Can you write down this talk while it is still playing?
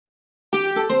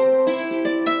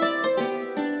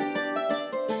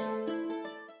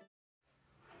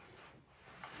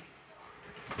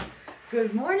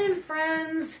Good morning,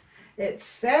 friends. It's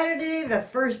Saturday, the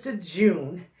 1st of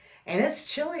June, and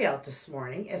it's chilly out this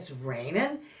morning. It's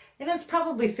raining, and it's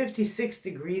probably 56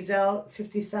 degrees out,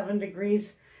 57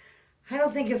 degrees. I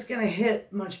don't think it's going to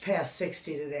hit much past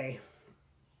 60 today,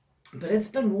 but it's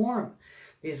been warm.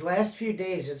 These last few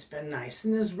days, it's been nice,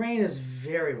 and this rain is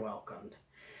very welcomed.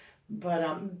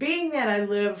 But being that I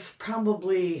live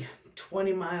probably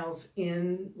 20 miles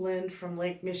inland from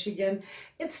Lake Michigan,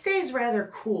 it stays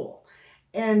rather cool.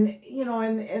 And, you know,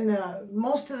 in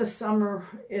most of the summer,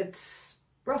 it's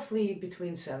roughly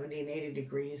between 70 and 80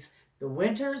 degrees. The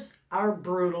winters are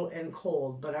brutal and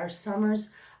cold, but our summers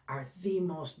are the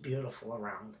most beautiful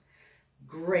around.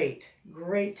 Great,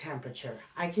 great temperature.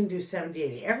 I can do 70,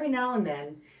 80. Every now and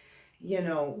then, you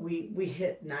know, we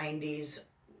hit 90s.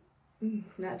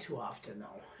 Not too often,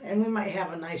 though. And we might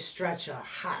have a nice stretch of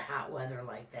hot weather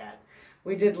like that.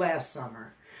 We did last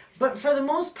summer. But for the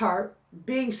most part,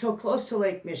 being so close to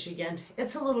Lake Michigan,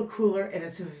 it's a little cooler and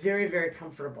it's very, very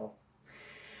comfortable.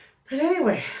 But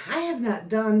anyway, I have not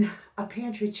done a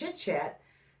pantry chit chat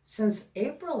since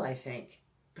April, I think.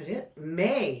 But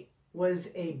May was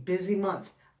a busy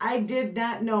month. I did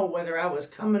not know whether I was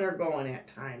coming or going at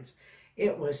times.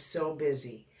 It was so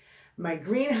busy. My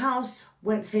greenhouse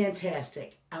went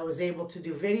fantastic. I was able to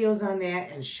do videos on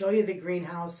that and show you the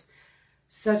greenhouse.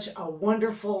 Such a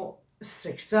wonderful,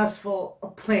 successful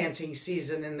planting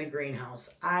season in the greenhouse.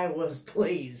 I was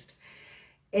pleased.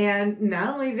 And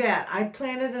not only that, I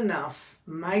planted enough.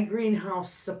 My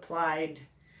greenhouse supplied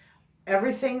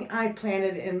everything I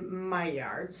planted in my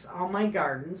yards, all my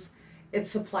gardens. It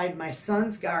supplied my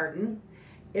son's garden.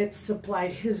 It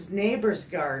supplied his neighbor's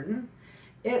garden.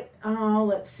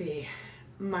 Let's see,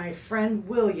 my friend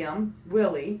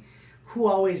Willie, who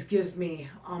always gives me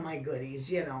all my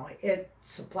goodies, you know, it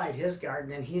supplied his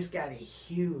garden, and he's got a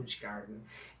huge garden,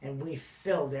 and we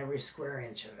filled every square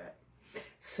inch of it.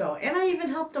 So, and I even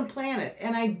helped him plant it,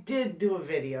 and I did do a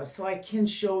video, so I can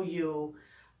show you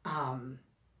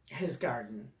his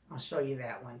garden. I'll show you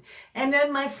that one. And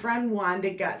then my friend Wanda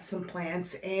got some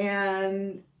plants,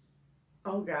 and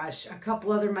oh gosh, a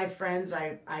couple other my friends.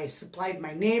 I supplied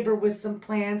my neighbor with some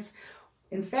plants.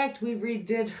 In fact, we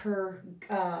redid her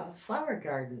flower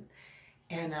garden,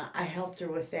 and I helped her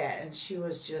with that, and she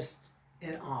was just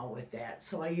in awe with that.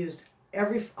 So I used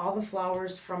all the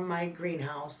flowers from my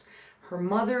greenhouse. Her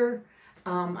mother,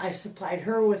 I supplied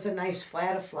her with a nice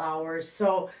flat of flowers.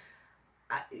 So,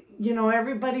 you know,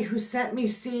 everybody who sent me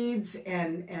seeds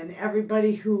and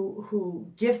everybody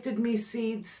who gifted me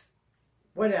seeds,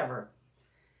 whatever,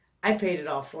 I paid it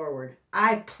all forward.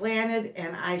 I planted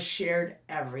and I shared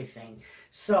everything.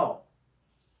 So,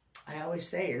 I always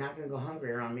say you're not going to go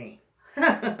hungry around me.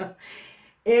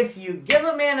 If you give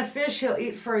a man a fish, he'll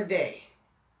eat for a day.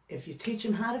 If you teach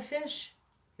him how to fish,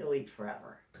 he'll eat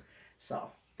forever.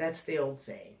 So, that's the old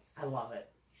saying. I love it.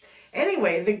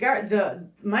 Anyway,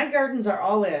 my gardens are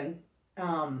all in.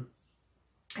 And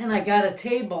I got a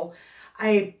table.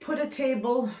 I put a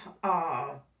table,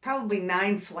 probably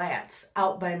 9 flats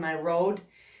out by my road,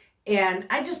 and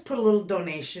I just put a little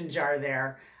donation jar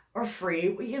there, or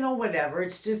free, you know, whatever.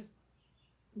 It's just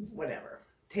whatever.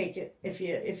 Take it if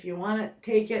you want it.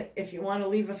 Take it if you want to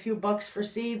leave a few bucks for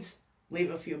seeds.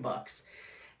 Leave a few bucks,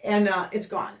 and it's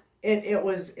gone. It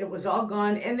was all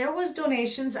gone, and there was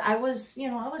donations. I was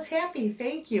happy.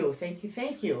 Thank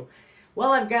you.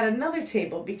 Well, I've got another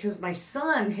table because my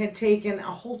son had taken a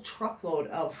whole truckload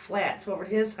of flats over to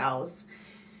his house,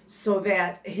 so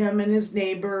that him and his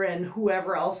neighbor and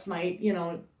whoever else might, you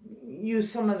know, use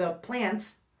some of the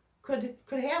plants could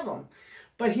have them.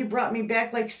 But he brought me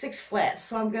back like 6 flats,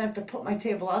 so I'm going to have to put my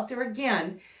table out there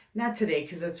again. Not today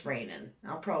because it's raining.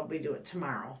 I'll probably do it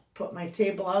tomorrow. Put my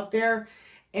table out there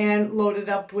and load it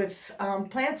up with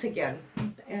plants again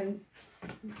and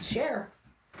share.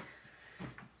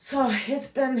 So it's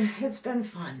been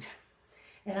fun.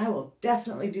 And I will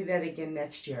definitely do that again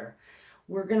next year.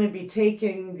 We're going to be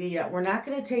taking we're not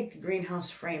going to take the greenhouse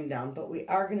frame down, but we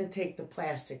are going to take the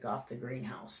plastic off the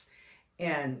greenhouse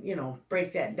and, you know,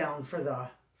 break that down for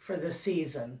the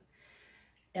season.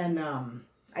 And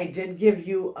I did give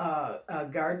you a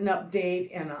garden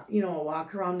update and, you know, a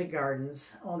walk around the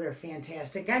gardens. Oh, they're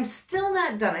fantastic. I'm still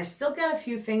not done. I still got a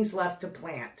few things left to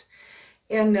plant.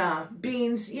 And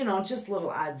beans, you know, just little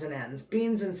odds and ends.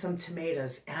 Beans and some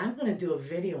tomatoes. And I'm going to do a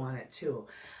video on it too.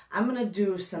 I'm going to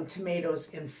do some tomatoes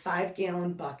in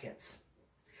 5-gallon buckets.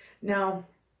 Now,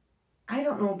 I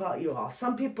don't know about you all.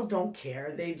 Some people don't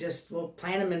care. They just will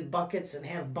plant them in buckets and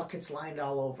have buckets lined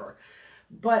all over.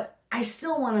 But I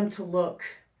still want them to look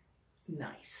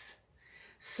nice.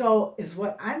 So is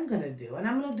what I'm going to do, and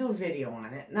I'm going to do a video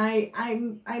on it.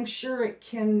 And I'm sure I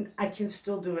can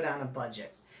still do it on a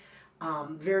budget.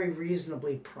 Very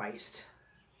reasonably priced.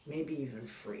 Maybe even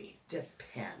free.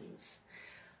 Depends.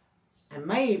 I'll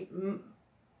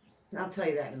tell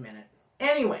you that in a minute.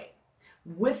 Anyway,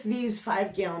 with these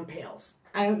 5-gallon pails,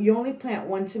 you only plant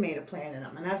one tomato plant in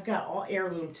them. And I've got all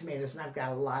heirloom tomatoes, and I've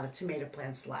got a lot of tomato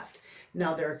plants left.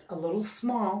 Now, they're a little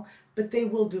small, but they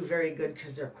will do very good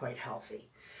because they're quite healthy.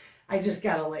 I just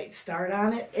got a late start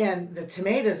on it. And the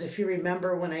tomatoes, if you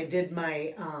remember when I did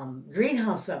my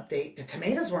greenhouse update, the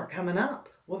tomatoes weren't coming up.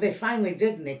 Well, they finally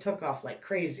did, and they took off like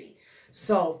crazy.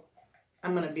 So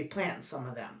I'm going to be planting some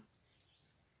of them.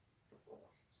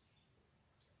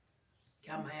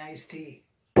 Got my iced tea.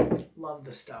 Love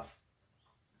the stuff.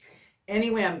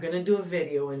 Anyway, I'm going to do a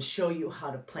video and show you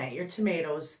how to plant your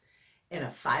tomatoes in a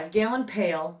 5-gallon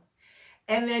pail.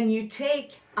 And then you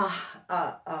take a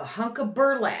hunk of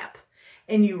burlap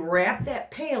and you wrap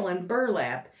that pail in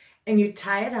burlap and you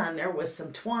tie it on there with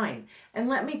some twine. And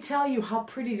let me tell you how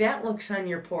pretty that looks on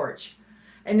your porch.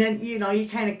 And then, you know, you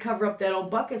kind of cover up that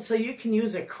old bucket so you can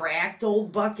use a cracked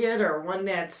old bucket or one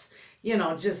that's, you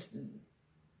know, just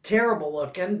terrible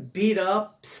looking, beat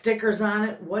up, stickers on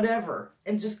it, whatever.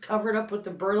 And just cover it up with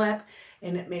the burlap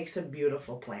and it makes a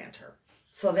beautiful planter.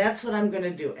 So that's what I'm going to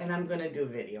do, and I'm going to do a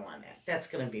video on that. That's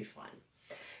going to be fun.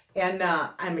 And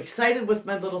I'm excited with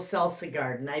my little salsa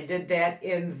garden. I did that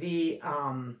in the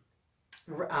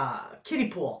kiddie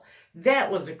pool.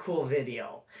 That was a cool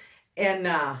video. And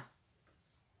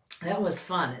that was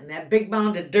fun. And that big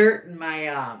mound of dirt and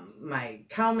my my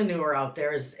cow manure out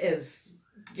there is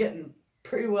getting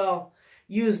pretty well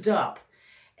used up.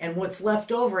 And what's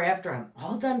left over after I'm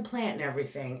all done planting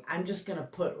everything, I'm just going to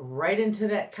put right into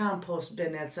that compost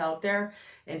bin that's out there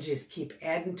and just keep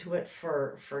adding to it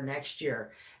for next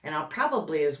year. And I'll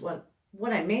probably,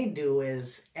 what I may do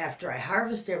is after I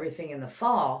harvest everything in the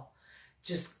fall,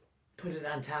 just put it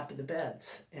on top of the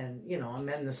beds and, you know,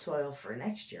 amend the soil for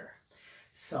next year.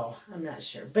 So I'm not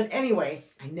sure. But anyway,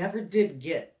 I never did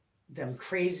get them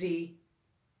crazy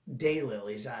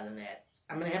daylilies out of that.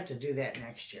 I'm going to have to do that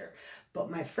next year. But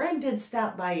my friend did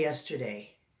stop by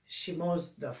yesterday. She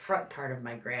mows the front part of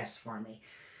my grass for me.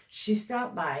 She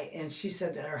stopped by and she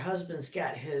said that her husband's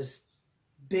got his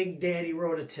Big Daddy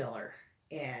rototiller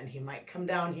and he might come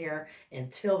down here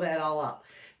and till that all up.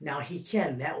 Now he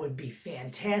can. That would be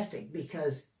fantastic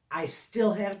because I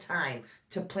still have time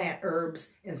to plant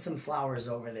herbs and some flowers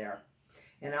over there.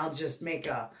 And I'll just make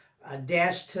a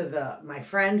dash to my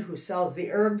friend who sells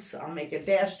the herbs. I'll make a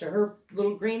dash to her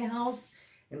little greenhouse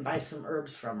and buy some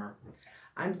herbs from her.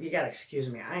 You gotta excuse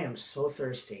me, I am so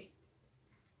thirsty.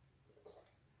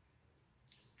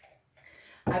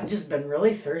 I've just been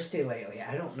really thirsty lately.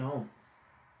 I don't know.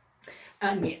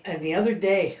 And the other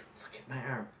day, look at my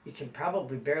arm. You can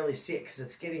probably barely see it because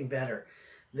it's getting better.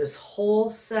 This whole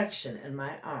section in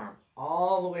my arm,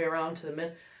 all the way around to the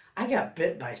mid, I got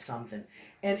bit by something.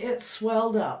 And it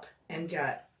swelled up and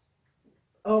got,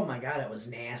 oh my God, it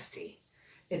was nasty.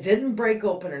 It didn't break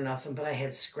open or nothing, but I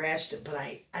had scratched it. But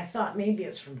I thought maybe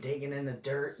it's from digging in the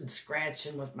dirt and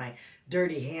scratching with my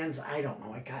dirty hands. I don't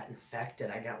know. I got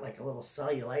infected. I got like a little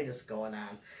cellulitis going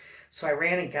on. So I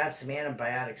ran and got some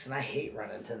antibiotics, and I hate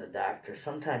running to the doctor.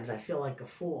 Sometimes I feel like a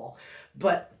fool.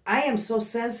 But I am so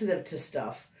sensitive to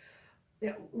stuff.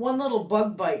 One little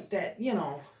bug bite that, you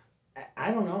know,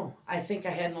 I don't know. I think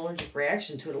I had an allergic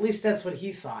reaction to it. At least that's what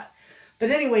he thought. But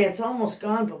anyway, it's almost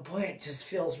gone, but boy, it just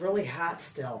feels really hot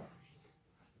still.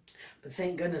 But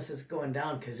thank goodness it's going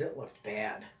down because it looked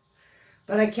bad.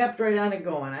 But I kept right on it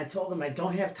going. I told him I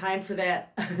don't have time for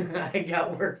that. I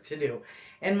got work to do.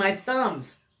 And my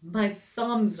thumbs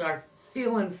are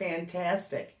feeling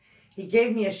fantastic. He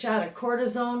gave me a shot of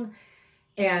cortisone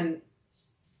and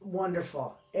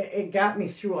wonderful. It got me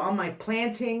through all my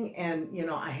planting and, you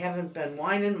know, I haven't been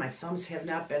whining. My thumbs have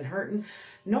not been hurting.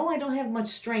 No, I don't have much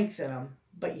strength in them,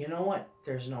 but you know what?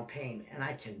 There's no pain and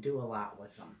I can do a lot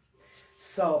with them.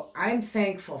 So I'm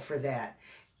thankful for that.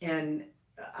 And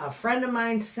a friend of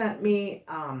mine sent me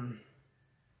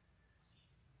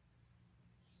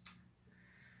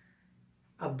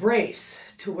a brace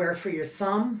to wear for your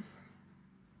thumb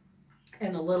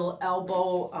and a little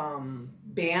elbow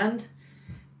band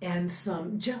and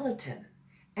some gelatin.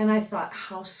 And I thought,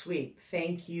 how sweet.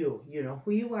 Thank you. You know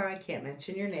who you are. I can't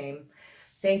mention your name.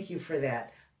 Thank you for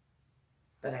that.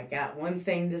 But I got one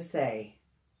thing to say.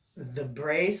 The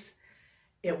brace,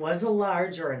 it was a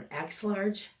large or an X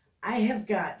large. I have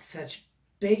got such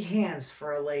big hands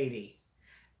for a lady.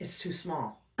 It's too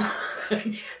small.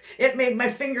 It made my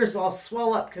fingers all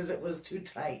swell up because it was too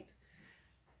tight.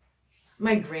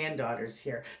 My granddaughter's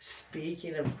here.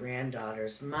 Speaking of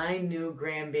granddaughters, my new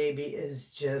grandbaby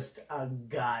is just a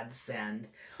godsend.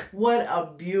 What a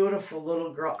beautiful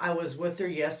little girl. I was with her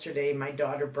yesterday. My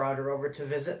daughter brought her over to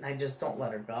visit, and I just don't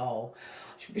let her go.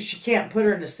 She can't put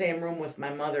her in the same room with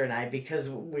my mother and I because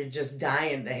we're just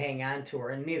dying to hang on to her,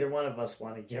 and neither one of us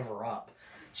want to give her up.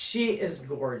 She is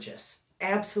gorgeous.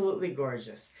 Absolutely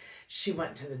gorgeous. She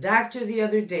went to the doctor the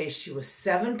other day. She was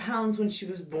 7 pounds when she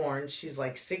was born. She's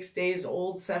like 6 days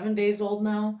old, 7 days old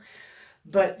now.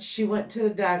 But she went to the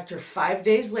doctor 5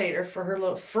 days later for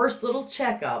her first little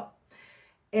checkup.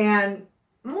 And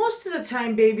most of the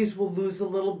time babies will lose a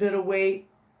little bit of weight,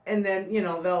 and then, you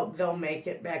know, they'll make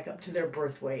it back up to their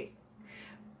birth weight.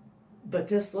 But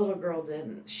this little girl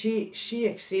didn't. She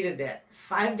exceeded that.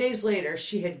 5 days later,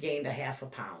 she had gained a half a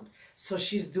pound. So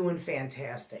she's doing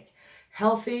fantastic.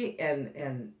 Healthy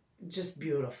and just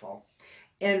beautiful.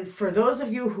 And for those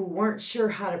of you who weren't sure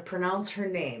how to pronounce her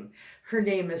name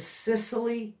is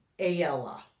Cicely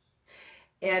Ayala.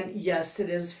 And yes, it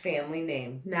is family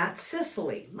name, not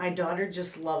Sicily. My daughter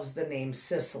just loves the name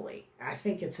Cicely. I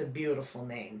think it's a beautiful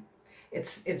name.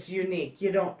 It's unique.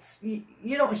 You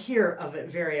don't hear of it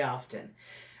very often.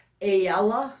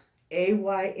 Ayala,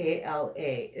 Ayala,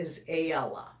 is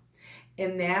Ayala.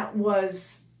 And that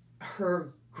was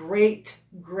her great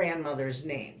grandmother's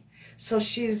name. So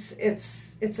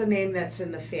it's a name that's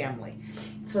in the family.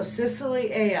 So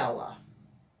Cicely Ayala.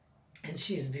 And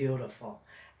she's beautiful.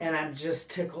 And I'm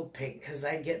just tickled pink because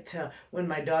I get to, when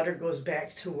my daughter goes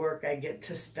back to work, I get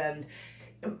to spend,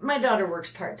 my daughter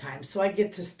works part-time, so I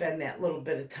get to spend that little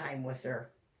bit of time with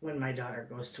her when my daughter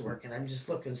goes to work, and I'm just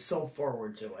looking so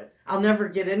forward to it. I'll never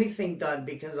get anything done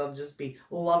because I'll just be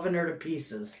loving her to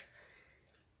pieces.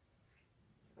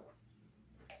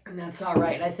 And that's all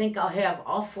right. I think I'll have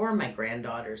all 4 of my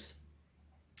granddaughters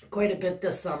quite a bit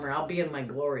this summer. I'll be in my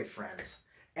glory, friends.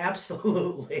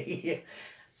 Absolutely.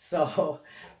 So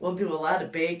we'll do a lot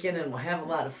of baking and we'll have a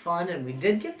lot of fun. And we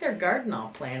did get their garden all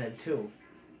planted too.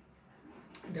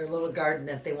 Their little garden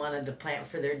that they wanted to plant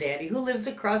for their daddy, who lives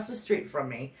across the street from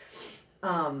me.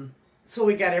 So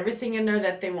we got everything in there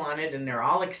that they wanted, and they're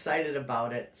all excited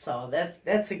about it. So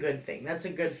that's a good thing. That's a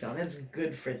good feeling. It's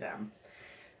good for them.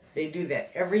 They do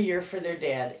that every year for their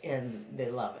dad, and they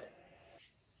love it.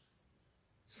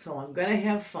 So I'm going to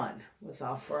have fun with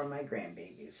all 4 of my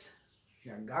grandbabies.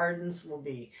 Our gardens will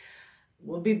be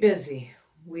busy,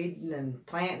 weeding and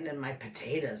planting, and my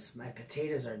potatoes. My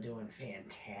potatoes are doing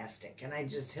fantastic, and I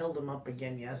just hilled them up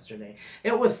again yesterday.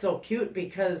 It was so cute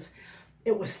because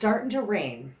it was starting to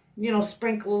rain, you know,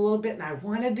 sprinkle a little bit, and I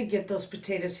wanted to get those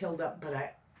potatoes hilled up,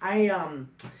 but I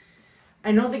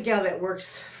know the gal that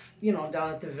works, you know,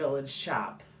 down at the village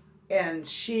shop, and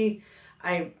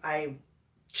I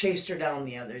chased her down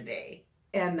the other day,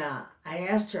 and I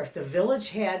asked her if the village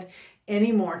had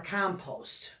any more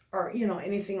compost or, you know,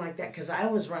 anything like that, because I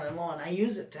was running low, and I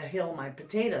use it to hill my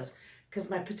potatoes because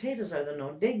my potatoes are the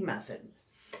no-dig method.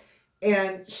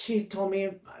 And she told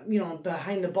me, you know,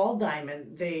 behind the ball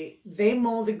diamond, they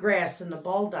mow the grass in the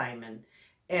ball diamond,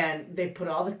 and they put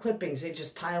all the clippings, they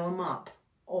just pile them up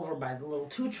over by the little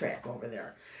 2-track over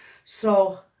there.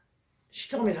 So she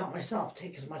told me to help myself,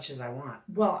 take as much as I want.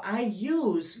 Well, I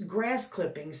use grass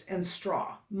clippings and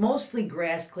straw, mostly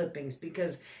grass clippings,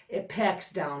 because it packs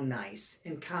down nice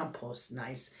and composts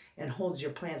nice and holds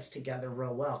your plants together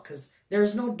real well because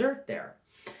there's no dirt there.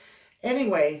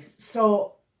 Anyway,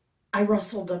 so I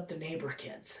rustled up the neighbor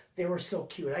kids. They were so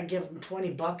cute. I give them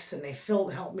 $20 and they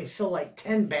helped me fill like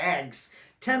 10 bags,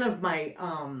 10 of my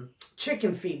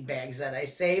chicken feed bags that I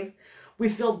save. We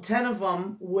filled 10 of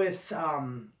them with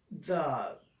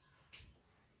the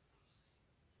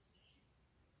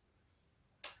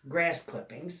grass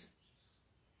clippings,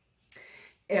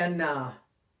 and I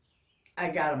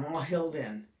got them all hilled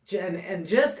in. And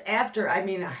just after, I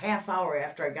mean, a half hour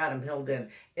after I got them hilled in,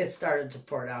 it started to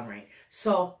pour down rain.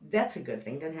 So that's a good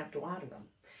thing. Didn't have to water them.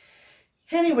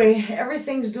 Anyway,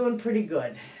 everything's doing pretty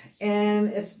good. And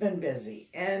it's been busy.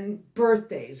 And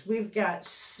birthdays. We've got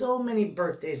so many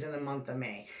birthdays in the month of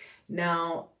May.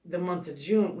 Now, the month of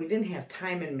June, we didn't have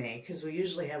time in May because we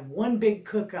usually have one big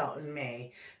cookout in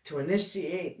May to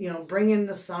initiate, you know, bring in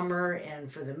the summer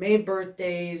and for the May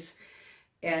birthdays.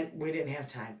 And we didn't have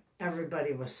time.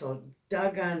 Everybody was so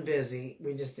doggone busy.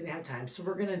 We just didn't have time. So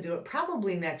we're going to do it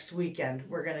probably next weekend.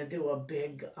 We're going to do a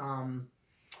big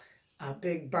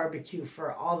barbecue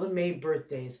for all the May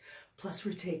birthdays. Plus,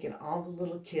 we're taking all the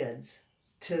little kids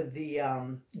to the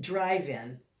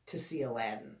drive-in to see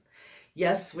Aladdin.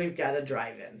 Yes, we've got a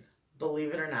drive-in,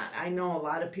 believe it or not. I know a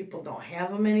lot of people don't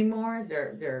have them anymore.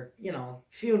 They're you know,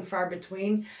 few and far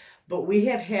between. But we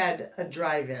have had a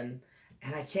drive-in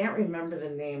and I can't remember the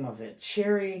name of it.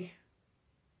 Cherry.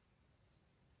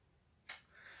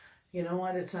 You know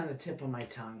what? It's on the tip of my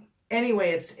tongue.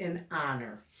 Anyway, it's in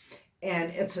honor.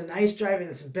 And it's a nice drive, and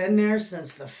it's been there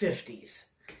since the 50s.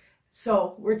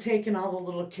 So we're taking all the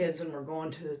little kids, and we're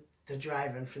going to the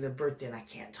drive-in for their birthday. And I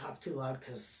can't talk too loud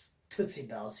because Tootsie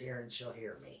Bell's here, and she'll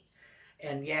hear me.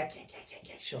 And yak,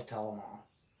 she'll tell them all.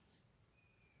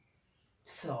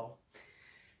 So,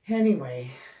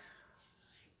 anyway,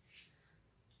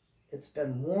 it's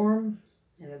been warm,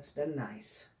 and it's been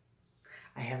nice.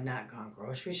 I have not gone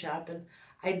grocery shopping.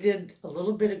 I did a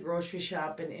little bit of grocery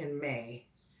shopping in May,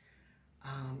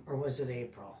 or was it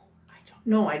April?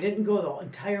 No, I didn't go the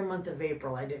entire month of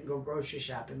April. I didn't go grocery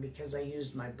shopping because I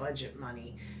used my budget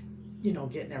money, you know,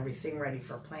 getting everything ready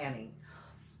for planning.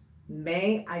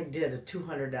 May, I did a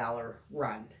 $200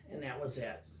 run, and that was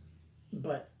it.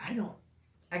 But I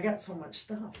got so much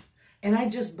stuff. And I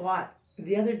just bought,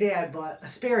 the other day I bought,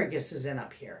 asparagus is in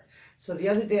up here. So the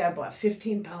other day I bought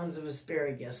 15 pounds of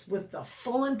asparagus with the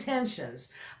full intentions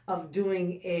of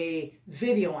doing a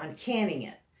video on canning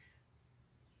it.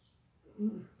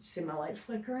 See my light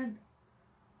flickering?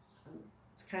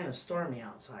 It's kind of stormy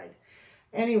outside.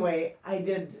 Anyway,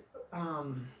 I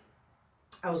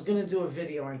was going to do a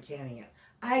video on canning it.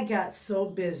 I got so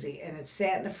busy, and it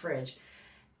sat in the fridge.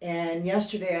 And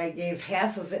yesterday I gave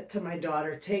half of it to my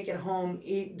daughter, take it home,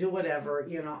 eat, do whatever,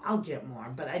 you know, I'll get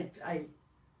more. But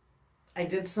I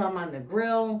did some on the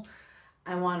grill.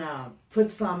 I want to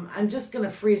put some, I'm just going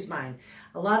to freeze mine.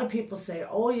 A lot of people say,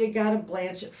 oh, you got to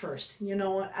blanch it first. You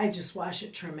know what? I just wash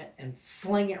it, trim it, and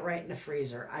fling it right in the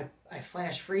freezer. I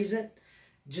flash freeze it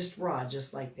just raw,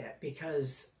 just like that,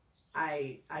 because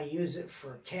I use it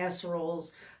for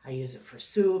casseroles. I use it for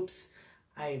soups.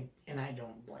 And I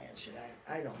don't blanch it.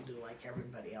 I don't do like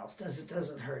everybody else does. It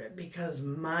doesn't hurt it because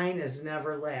mine is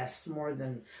never lasts more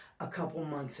than a couple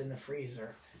months in the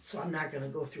freezer. So I'm not going to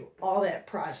go through all that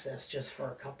process just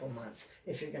for a couple months.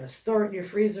 If you're going to store it in your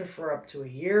freezer for up to a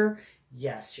year,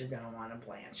 yes, you're going to want to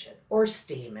blanch it or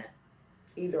steam it,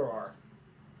 either or.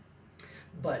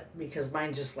 But because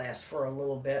mine just lasts for a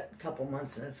little bit, a couple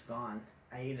months, and it's gone.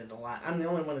 I eat it a lot. I'm the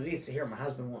only one that eats it here. My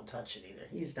husband won't touch it either.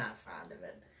 He's not fond of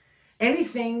it.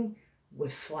 Anything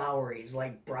with flowers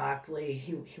like broccoli,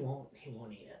 he won't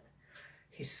eat it.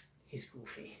 He's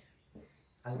goofy.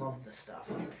 I love the stuff.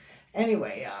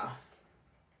 Anyway,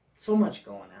 so much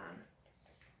going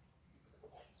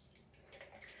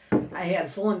on. I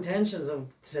had full intentions of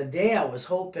today. I was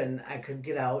hoping I could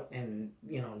get out and,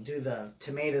 you know, do the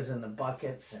tomatoes in the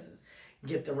buckets and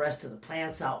get the rest of the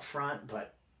plants out front,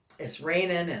 but it's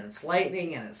raining and it's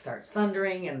lightning and it starts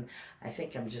thundering, and I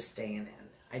think I'm just staying in.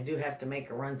 I do have to make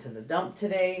a run to the dump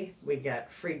today. We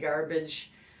got free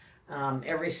garbage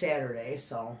every Saturday,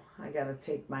 so I got to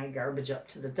take my garbage up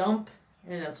to the dump,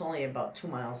 and it's only about 2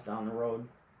 miles down the road.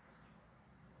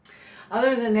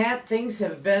 Other than that, things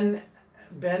have been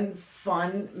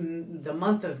fun. The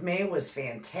month of May was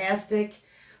fantastic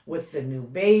with the new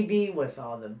baby, with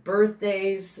all the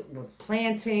birthdays, with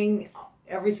planting.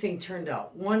 Everything turned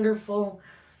out wonderful.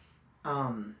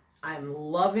 I'm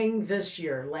loving this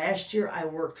year. Last year I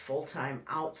worked full-time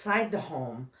outside the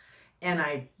home, and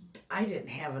I didn't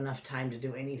have enough time to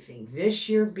do anything. This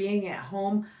year, being at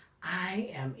home, I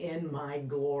am in my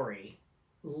glory.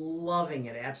 Loving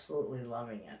it, absolutely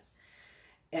loving it.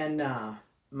 And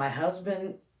my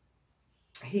husband,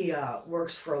 he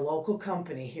works for a local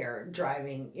company here,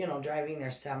 driving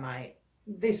their semi.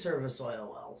 They service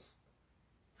oil wells.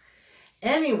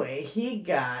 Anyway, he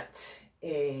got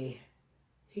an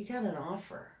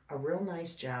offer, a real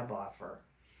nice job offer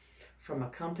from a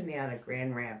company out of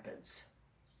Grand Rapids.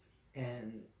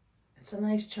 And it's a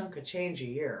nice chunk of change a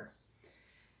year.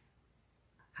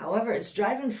 However, it's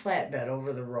driving flatbed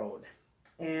over the road.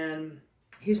 And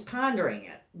he's pondering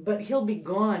it. But he'll be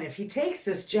gone. If he takes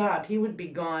this job, he would be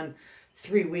gone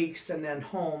 3 weeks and then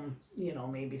home, you know,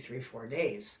 maybe 3-4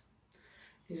 days.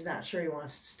 He's not sure he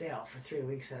wants to stay out for 3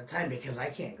 weeks at a time because I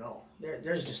can't go.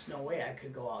 There's just no way I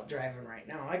could go out driving right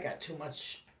now. I got too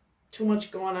much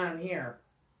going on here.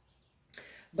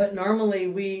 But normally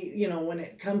we, you know, when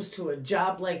it comes to a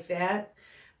job like that,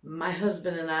 my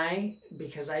husband and I,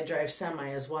 because I drive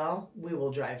semi as well, we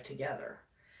will drive together.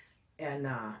 And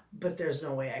but there's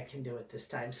no way I can do it this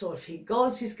time. So if he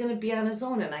goes, he's going to be on his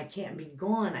own, and I can't be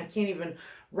gone. I can't even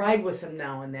ride with him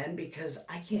now and then because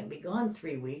I can't be gone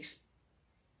 3 weeks.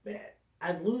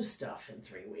 I'd lose stuff in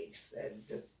 3 weeks.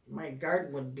 My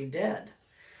garden would be dead.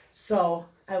 So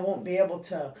I won't be able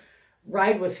to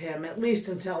ride with him at least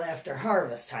until after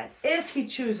harvest time, if he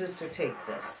chooses to take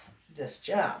this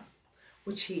job,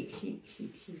 which he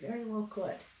very well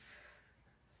could.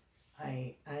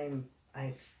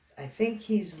 I think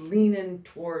he's leaning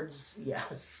towards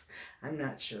yes. I'm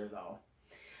not sure though.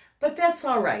 But that's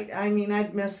all right. I mean,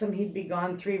 I'd miss him. He'd be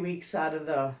gone 3 weeks out of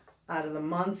the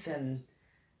month, and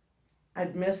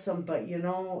I'd miss him. But you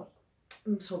know,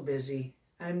 I'm so busy.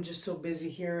 I'm just so busy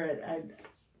here.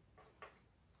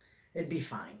 It'd be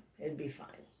fine. It'd be fine.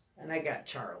 And I got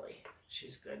Charlie.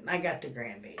 She's good. And I got the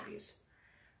grandbabies.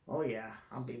 Oh yeah,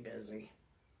 I'll be busy.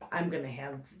 I'm gonna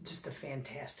have just a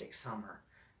fantastic summer.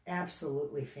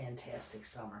 Absolutely fantastic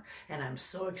summer. And I'm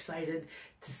so excited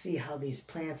to see how these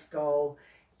plants go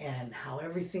and how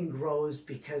everything grows,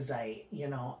 because you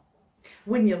know,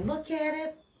 when you look at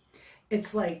it,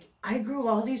 it's like I grew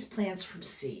all these plants from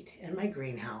seed in my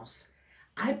greenhouse.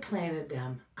 I planted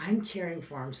them. I'm caring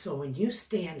for them. So when you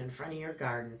stand in front of your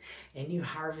garden and you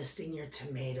harvesting your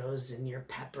tomatoes and your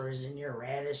peppers and your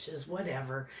radishes,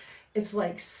 whatever, it's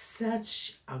like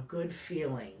such a good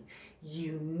feeling.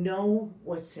 You know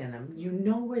what's in them. You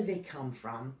know where they come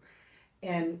from.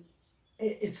 And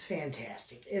it's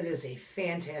fantastic. It is a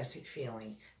fantastic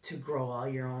feeling to grow all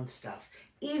your own stuff.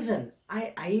 Even,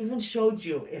 I even showed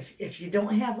you, if you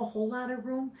don't have a whole lot of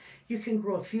room, you can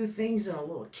grow a few things in a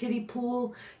little kiddie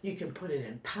pool. You can put it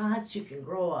in pots. You can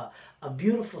grow a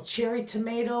beautiful cherry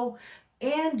tomato.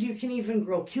 And you can even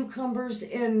grow cucumbers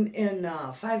in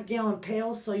 5-gallon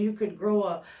pails. So you could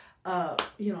grow a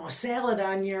salad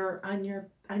on your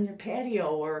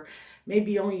patio, or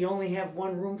maybe you only have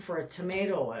one room for a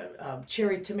tomato, a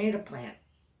cherry tomato plant.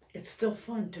 It's still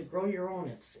fun to grow your own.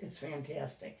 It's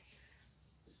fantastic.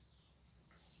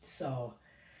 So,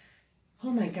 oh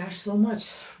my gosh, so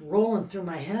much rolling through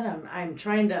my head. I'm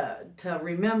trying to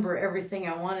remember everything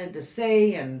I wanted to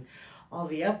say and all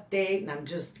the update, and I'm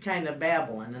just kind of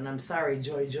babbling. And I'm sorry,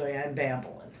 Joy, I'm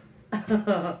babbling.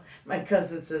 My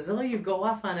cousin says, oh, you go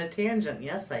off on a tangent.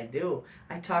 Yes, I do.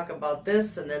 I talk about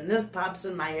this, and then this pops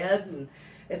in my head, and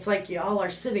it's like you all are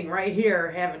sitting right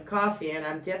here having coffee, and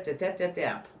I'm tap, tap, tap, tap,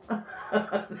 tap.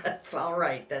 That's all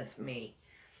right. That's me.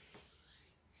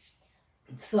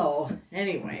 So,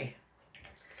 anyway,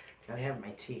 gotta have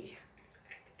my tea.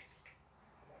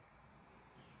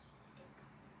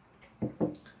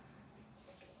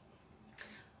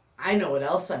 I know what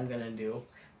else I'm gonna do.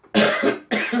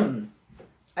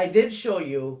 I did show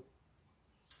you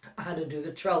how to do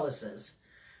the trellises.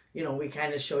 You know, we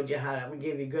kind of showed you we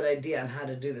gave you a good idea on how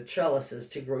to do the trellises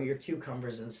to grow your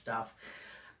cucumbers and stuff.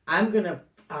 I'm gonna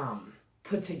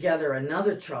put together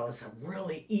another trellis, a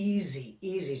really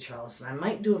easy trellis. And I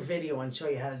might do a video and show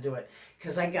you how to do it,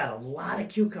 because I got a lot of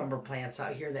cucumber plants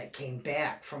out here that came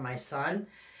back from my son.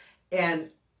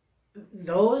 And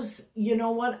those, you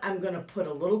know what, I'm going to put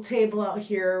a little table out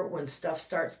here when stuff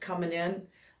starts coming in,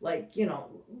 like, you know,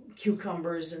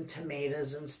 cucumbers and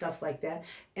tomatoes and stuff like that,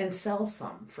 and sell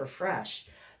some for fresh.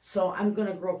 So I'm going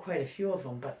to grow quite a few of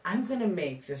them, but I'm going to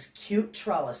make this cute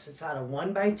trellis. It's out of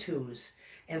 1x2s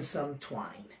and some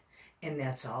twine. And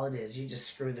that's all it is. You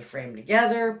just screw the frame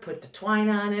together, put the twine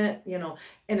on it, you know,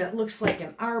 and it looks like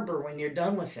an arbor when you're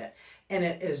done with it. And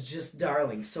it is just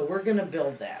darling. So we're going to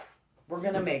build that. We're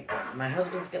going to make one. My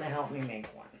husband's going to help me make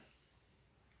one,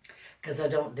 because I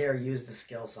don't dare use the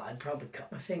skill saw. I'd probably cut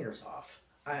my fingers off.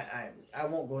 I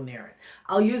won't go near it.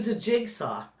 I'll use a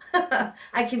jigsaw.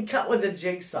 I can cut with a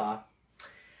jigsaw,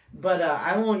 but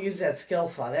I won't use that skill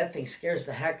saw. That thing scares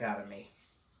the heck out of me.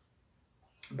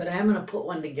 But I'm going to put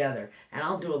one together, and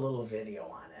I'll do a little video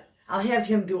on it. I'll have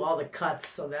him do all the cuts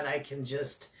so that I can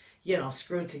just, you know,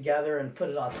 screw it together and put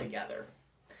it all together,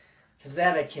 because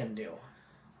that I can do.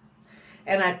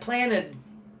 And I planted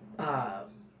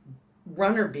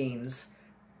runner beans,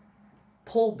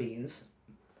 pole beans,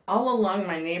 all along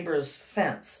my neighbor's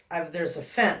fence. There's a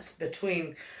fence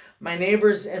between my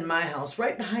neighbors and my house,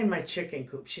 right behind my chicken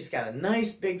coop. She's got a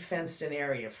nice big fenced-in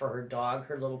area for her dog,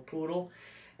 her little poodle,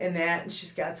 and that, and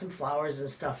she's got some flowers and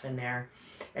stuff in there.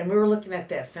 And we were looking at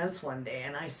that fence one day,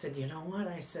 and I said, you know what?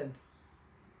 I said,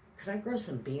 could I grow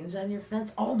some beans on your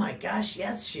fence? Oh my gosh,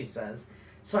 yes, she says.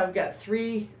 So I've got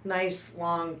 3 nice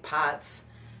long pots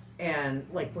and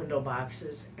like window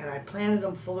boxes, and I planted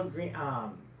them full of green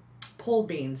pole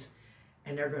beans,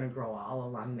 and they're going to grow all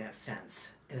along that fence,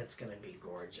 and it's going to be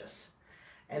gorgeous.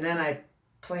 And then I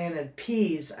planted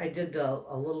peas. I did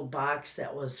a little box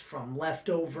that was from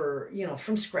leftover, you know,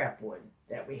 from scrap wood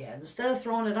that we had. Instead of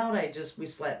throwing it out, we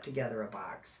slapped together a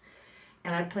box,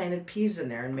 and I planted peas in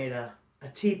there and made a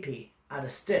teepee out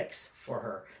of sticks for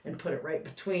her and put it right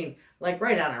between, like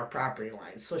right on our property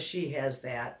line. So she has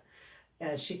that,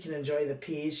 and she can enjoy the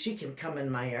peas. She can come in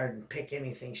my yard and pick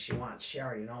anything she wants. She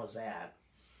already knows that.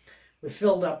 We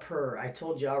filled up her, I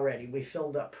told you already, we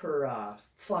filled up her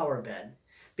flower bed,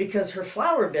 because her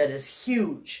flower bed is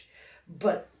huge,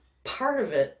 but part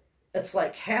of it, it's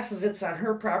like half of it's on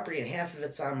her property and half of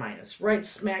it's on mine. It's right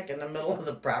smack in the middle of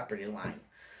the property line.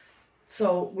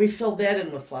 So we filled that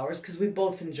in with flowers because we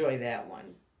both enjoy that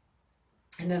one.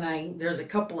 And then there's a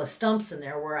couple of stumps in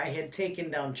there where I had taken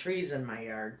down trees in my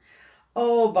yard.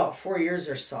 Oh, about 4 years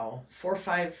or so. 4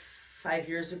 or 5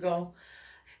 years ago.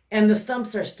 And the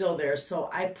stumps are still there. So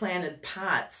I planted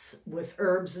pots with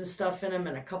herbs and stuff in them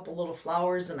and a couple little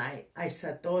flowers. And I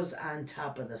set those on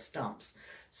top of the stumps.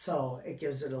 So it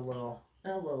gives it a little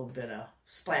bit of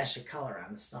splash of color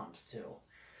on the stumps too.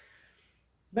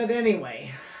 But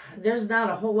anyway, there's not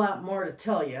a whole lot more to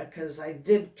tell you because I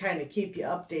did kind of keep you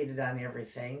updated on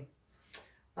everything.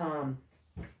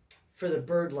 For the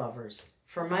bird lovers,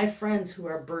 for my friends who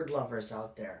are bird lovers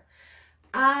out there,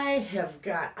 I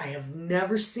have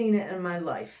never seen it in my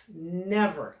life.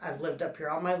 Never. I've lived up here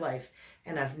all my life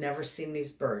and I've never seen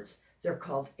these birds. They're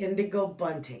called indigo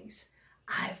buntings.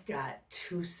 I've got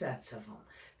 2 sets of them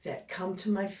that come to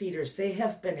my feeders. They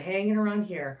have been hanging around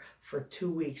here for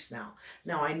 2 weeks now.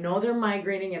 Now, I know they're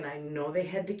migrating and I know they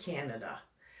head to Canada,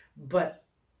 but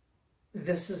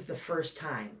this is the first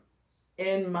time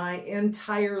in my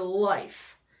entire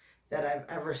life that I've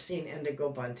ever seen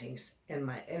indigo buntings in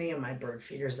any of my bird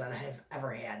feeders that I have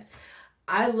ever had.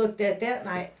 I looked at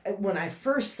that and when I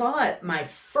first saw it, my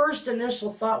first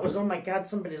initial thought was, oh my God,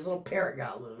 somebody's little parrot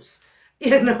got loose.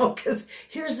 You know, because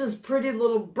here's this pretty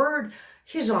little bird.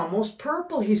 He's almost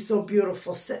purple. He's so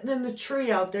beautiful, sitting in the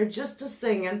tree out there just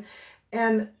singing.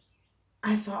 And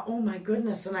I thought, oh my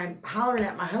goodness. And I'm hollering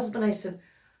at my husband. I said,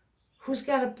 who's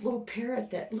got a little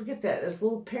parrot? Look at that, this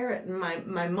little parrot. And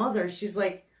my mother, she's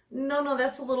like, no,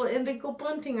 that's a little indigo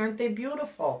bunting. Aren't they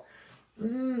beautiful?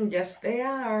 Yes, they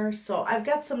are. So I've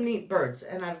got some neat birds.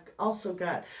 And I've also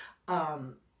got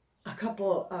a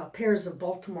couple pairs of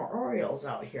Baltimore Orioles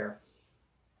out here.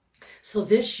 So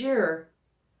this year,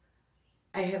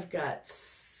 I have got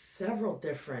several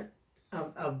different,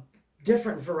 a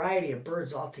different variety of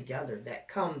birds altogether that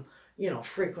come,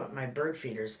 frequent my bird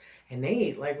feeders. And they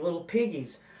eat like little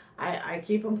piggies. I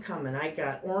keep them coming. I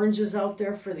got oranges out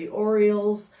there for the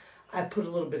Orioles. I put a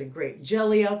little bit of grape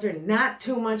jelly out there. Not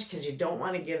too much because you don't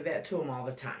want to give that to them all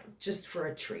the time. Just for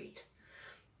a treat.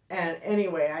 And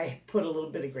anyway, I put a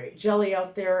little bit of grape jelly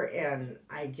out there and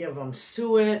I give them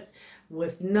suet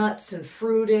with nuts and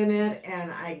fruit in it,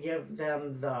 and I give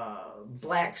them the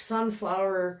black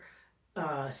sunflower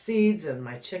seeds, and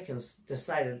my chickens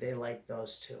decided they liked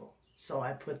those too. So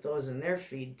I put those in their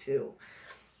feed too.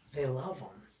 They love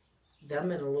them.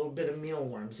 Them and a little bit of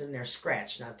mealworms in their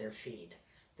scratch, not their feed,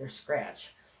 their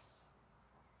scratch.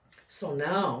 So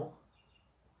now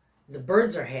the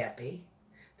birds are happy.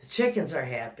 The chickens are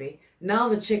happy. Now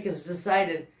the chickens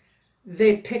decided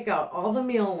they pick out all the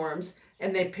mealworms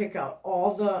and they pick out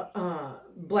all the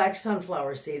black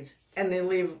sunflower seeds and they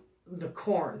leave the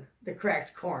corn, the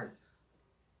cracked corn.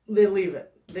 They leave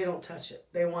it. They don't touch it.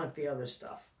 They want the other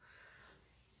stuff.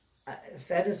 If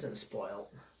that isn't spoiled.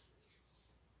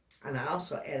 And I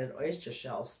also added oyster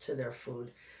shells to their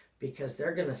food because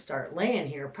they're going to start laying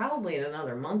here probably in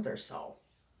another month or so.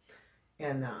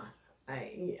 And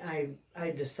I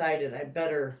decided I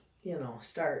better,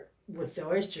 start with the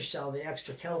oyster shell, the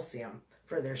extra calcium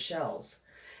for their shells.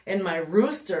 And my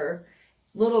rooster,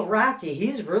 little Rocky,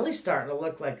 he's really starting to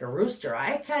look like a rooster.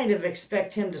 I kind of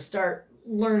expect him to start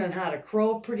learning how to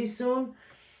crow pretty soon.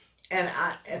 And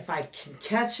if I can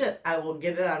catch it, I will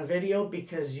get it on video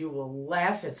because you will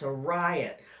laugh. It's a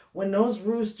riot. When those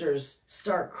roosters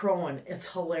start crowing,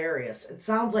 it's hilarious. It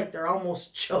sounds like they're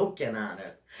almost choking on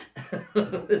it.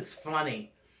 It's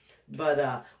funny.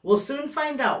 But we'll soon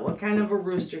find out what kind of a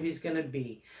rooster he's going to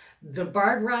be. The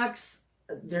barred rocks,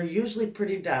 they're usually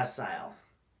pretty docile.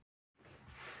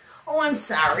 Oh, I'm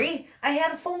sorry. I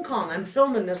had a phone call and I'm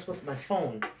filming this with my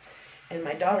phone. And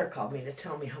my daughter called me to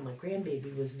tell me how my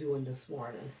grandbaby was doing this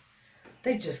morning.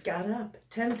 They just got up,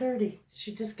 10:30.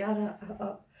 She just got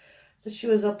up. But she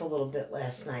was up a little bit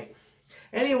last night.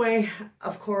 Anyway,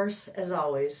 of course, as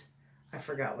always, I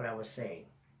forgot what I was saying.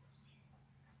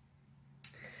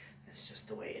 That's just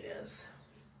the way it is.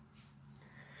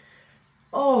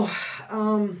 Oh,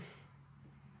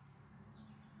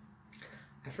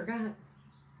 I forgot.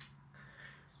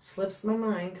 Slips my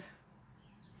mind.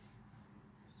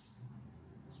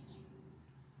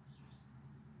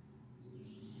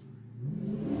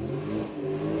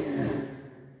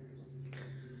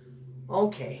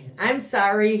 Okay, I'm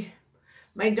sorry.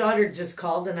 My daughter just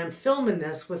called and I'm filming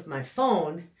this with my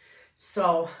phone.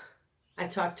 So I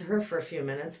talked to her for a few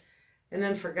minutes and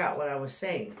then forgot what I was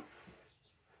saying.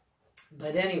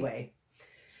 But anyway,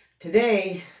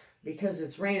 today because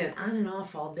it's raining on and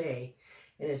off all day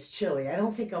and it's chilly. I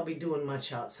don't think I'll be doing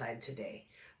much outside today.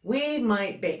 We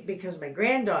might bake, because my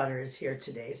granddaughter is here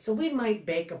today, so we might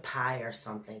bake a pie or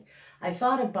something. I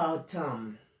thought about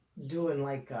doing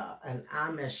like an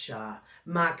Amish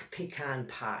mock pecan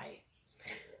pie.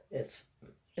 It's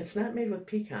not made with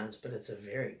pecans, but it's a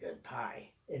very good pie.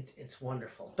 It's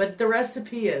wonderful. But the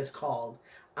recipe is called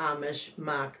Amish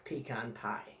mock pecan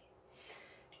pie.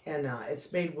 And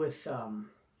it's made with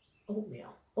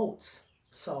oats.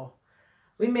 So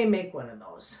we may make one of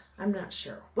those. I'm not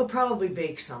sure. We'll probably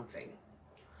bake something,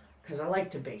 because I like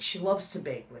to bake. She loves to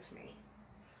bake with me.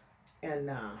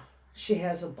 And she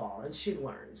has a ball, and she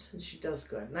learns, and she does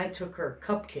good. And I took her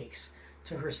cupcakes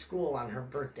to her school on her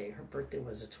birthday. Her birthday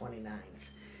was the 29th.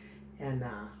 And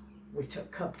we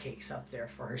took cupcakes up there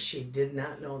for her. She did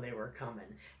not know they were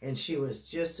coming. And she was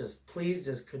just as pleased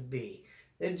as could be.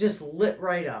 It just lit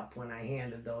right up when I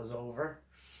handed those over.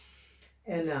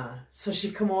 And so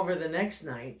she come over the next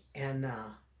night, and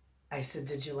I said,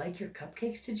 "Did you like your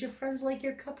cupcakes? Did your friends like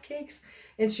your cupcakes?"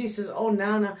 And she says, "Oh,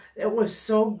 Nana, it was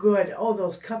so good. Oh,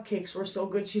 those cupcakes were so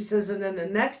good." She says, and then the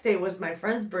next day was my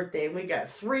friend's birthday, and we got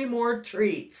 3 more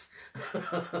treats.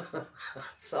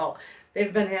 So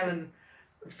they've been having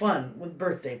fun with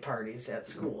birthday parties at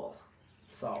school.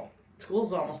 So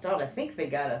school's almost out. I think they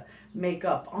got to make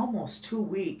up almost 2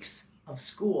 weeks of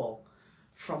school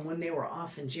from when they were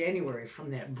off in January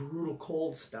from that brutal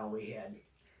cold spell we had.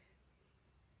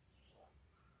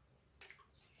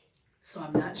 So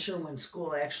I'm not sure when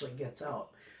school actually gets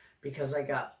out, because I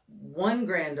got one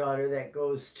granddaughter that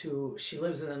goes to, she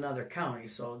lives in another county,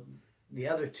 so the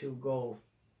other 2 go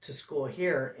to school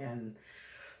here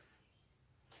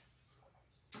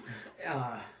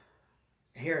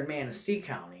here in Manistee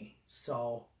County.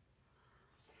 So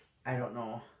I don't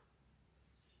know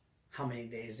how many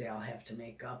days they'll have to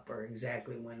make up or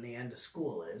exactly when the end of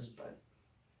school is, but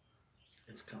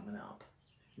it's coming up.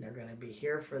 And they're going to be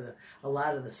here for a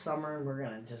lot of the summer, and we're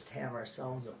going to just have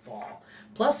ourselves a ball.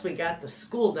 Plus, we got the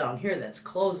school down here that's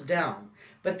closed down,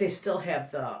 but they still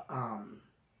have the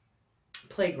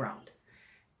playground.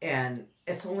 And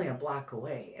it's only a block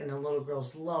away, and the little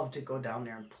girls love to go down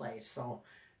there and play. So,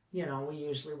 you know, we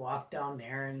usually walk down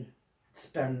there and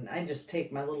I just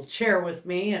take my little chair with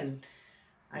me, and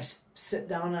I sit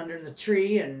down under the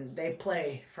tree, and they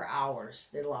play for hours.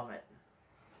 They love it.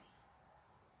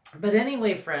 But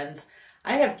anyway, friends,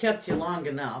 I have kept you long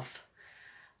enough.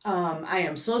 I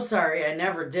am so sorry I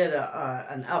never did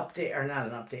an update, or not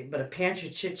an update, but a Pantry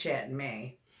Chit Chat in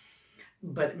May.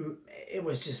 But it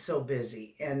was just so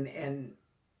busy, and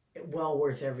well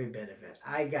worth every bit of it.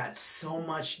 I got so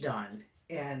much done,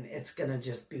 and it's going to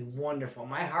just be wonderful.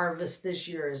 My harvest this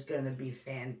year is going to be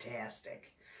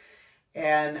fantastic.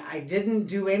 And I didn't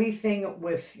do anything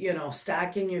with, you know,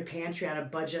 stocking your pantry on a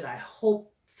budget. I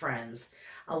hope, friends,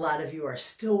 a lot of you are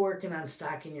still working on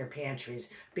stocking your pantries,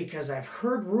 because I've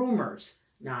heard rumors.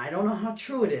 Now, I don't know how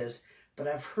true it is, but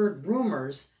I've heard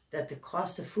rumors that the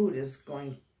cost of food is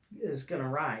going to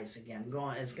rise again.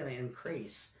 It's going to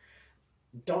increase.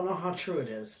 Don't know how true it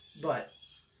is, but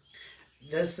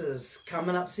this is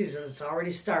coming up season. It's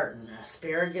already starting.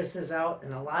 Asparagus is out,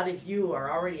 and a lot of you are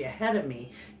already ahead of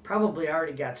me. Probably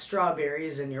already got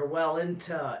strawberries, and you're well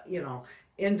into, you know,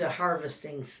 into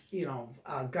harvesting, you know,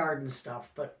 garden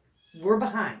stuff. But we're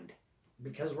behind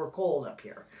because we're cold up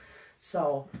here.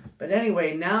 So, but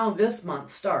anyway, now this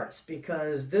month starts,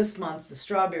 because this month the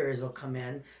strawberries will come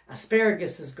in.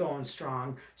 Asparagus is going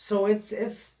strong. So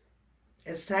it's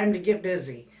time to get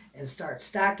busy and start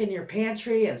stocking your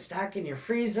pantry and stocking your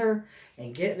freezer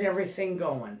and getting everything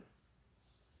going.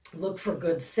 Look for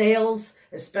good sales,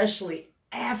 especially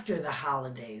after the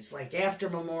holidays, like after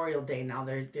Memorial Day. Now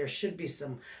there should be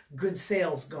some good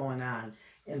sales going on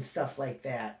and stuff like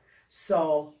that.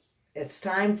 So it's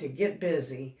time to get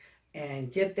busy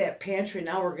and get that pantry.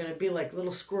 Now we're going to be like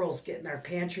little squirrels, getting our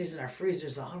pantries and our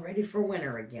freezers all ready for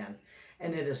winter again.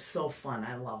 And it is so fun.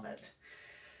 I love it.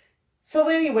 So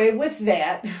anyway, with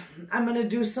that, I'm going to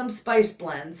do some spice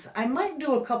blends. I might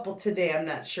do a couple today, I'm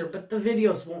not sure, but the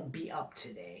videos won't be up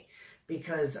today,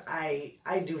 because I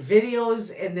do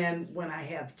videos, and then when I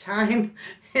have time,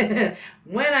 at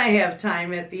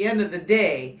the end of the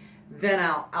day, then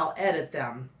I'll edit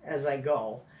them as I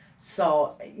go.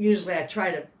 So usually I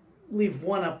try to leave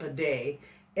one up a day,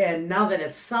 and now that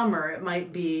it's summer, it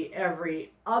might be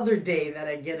every other day that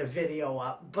I get a video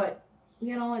up. But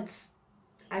you know,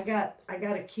 I got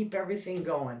to keep everything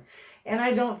going, and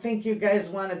I don't think you guys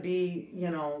want to be, you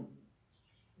know,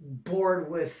 bored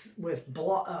with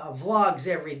vlogs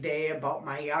every day about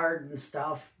my yard and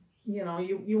stuff. you know,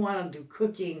 you want to do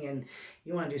cooking, and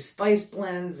you want to do spice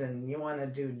blends, and you want to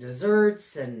do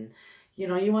desserts, and, you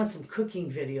know, you want some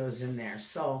cooking videos in there.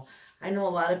 So I know a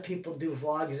lot of people do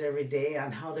vlogs every day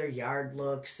on how their yard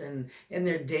looks and in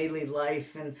their daily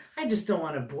life, and I just don't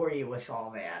want to bore you with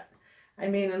all that. I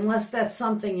mean, unless that's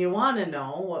something you want to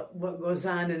know, what goes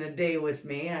on in a day with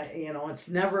me. You know, it's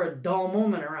never a dull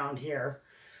moment around here.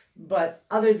 But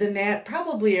other than that,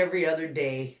 probably every other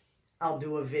day I'll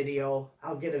do a video.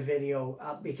 I'll get a video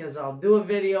up, because I'll do a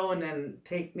video and then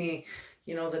take me,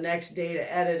 you know, the next day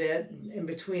to edit it in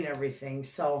between everything.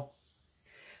 So,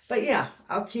 but yeah,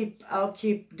 I'll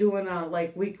keep doing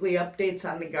like weekly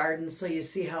updates on the garden, so you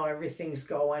see how everything's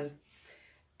going,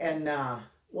 and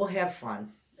we'll have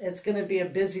fun. It's going to be a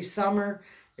busy summer.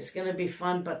 It's going to be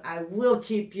fun, but I will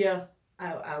keep you,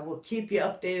 I will keep you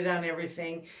updated on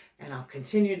everything, and I'll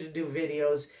continue to do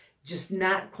videos, just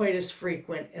not quite as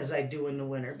frequent as I do in the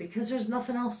winter, because there's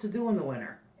nothing else to do in the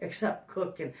winter except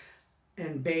cook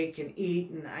and bake and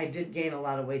eat. And I did gain a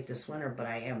lot of weight this winter, but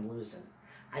I am losing.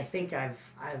 I think I've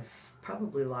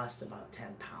probably lost about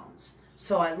 10 pounds.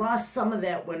 So I lost some of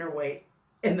that winter weight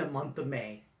in the month of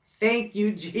May. Thank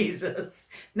you, Jesus.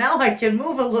 Now I can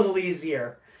move a little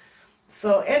easier.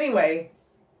 So anyway,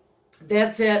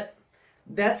 that's it.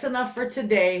 That's enough for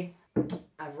today.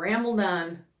 I've rambled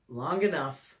on long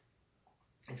enough.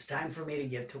 It's time for me to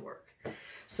get to work.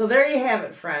 So there you have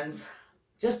it, friends.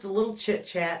 Just a little chit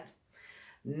chat.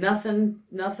 Nothing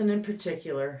in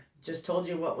particular. Just told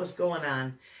you what was going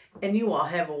on. And you all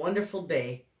have a wonderful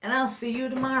day. And I'll see you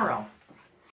tomorrow.